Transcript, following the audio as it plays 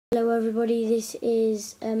Hello everybody, this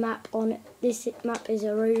is a map this map is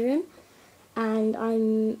erosion, and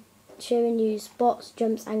I'm showing you spots,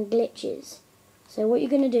 jumps and glitches. So what you're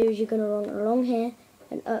going to do is you're going to run along here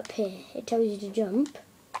and up here. It tells you to jump,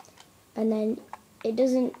 and then it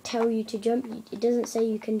doesn't tell you to jump, it doesn't say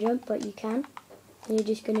you can jump, but you can. So you're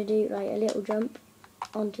just going to do like a little jump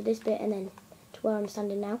onto this bit and then to where I'm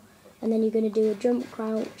standing now, and then you're going to do a jump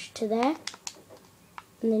crouch to there,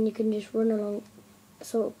 and then you can just run along,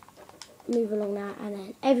 sort of move along that, and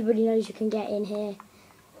then everybody knows you can get in here,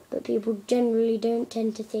 but people generally don't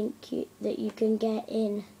tend to think that you can get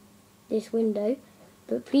in this window.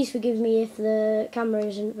 But please forgive me if the camera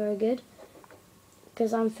isn't very good,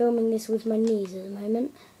 because I'm filming this with my knees at the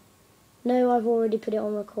moment. No, I've already put it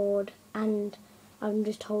on record, and I'm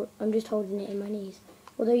just holding it in my knees.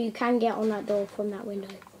 Although you can get on that door from that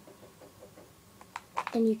window,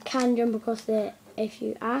 and you can jump across there if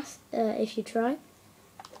you try.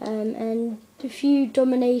 And a few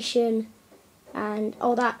domination, and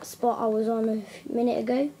that spot I was on a minute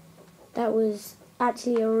ago, that was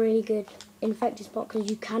actually a really good infected spot because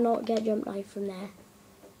you cannot get jump knife from there.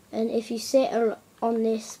 And if you sit on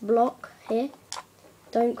this block here,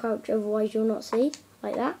 don't crouch, otherwise you'll not see,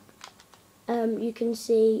 like that. You can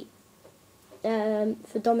see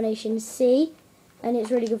for domination C, and it's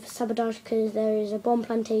really good for sabotage because there is a bomb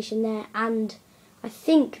plantation there, and I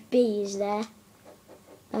think B is there.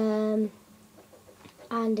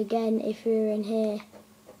 And again, if you're in here,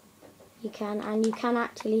 you can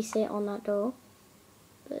actually sit on that door,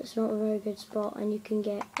 but it's not a very good spot, and you can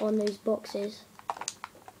get on those boxes.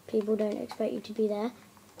 People don't expect you to be there.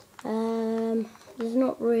 There's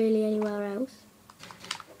not really anywhere else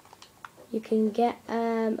you can get,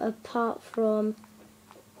 apart from,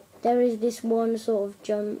 there is this one sort of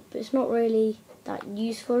jump. It's not really that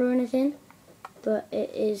useful or anything, but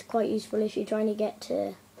it is quite useful if you're trying to get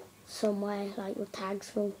to somewhere, like with tags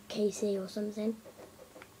from KC or something.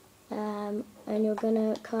 And you're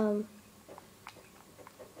gonna come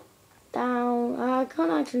down, I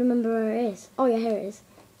can't actually remember where it is. Oh yeah, here it is.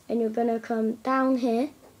 And you're gonna come down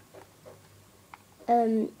here,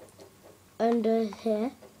 under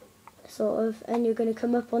here, sort of, and you're gonna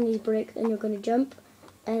come up on these bricks, and you're gonna jump,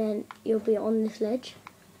 and then you'll be on this ledge.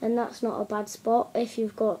 And that's not a bad spot if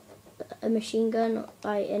you've got a machine gun,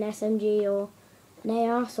 like an SMG or an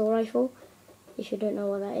AR or rifle, if you don't know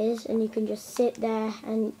what that is, and you can just sit there,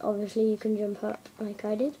 and obviously you can jump up like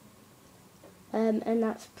I did. And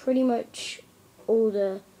that's pretty much all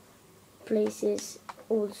the places,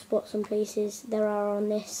 all the spots and places there are on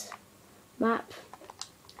this map.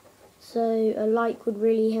 So a like would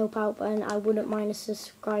really help out, and I wouldn't mind a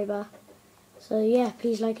subscriber. So yeah,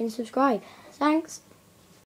 please like and subscribe. Thanks.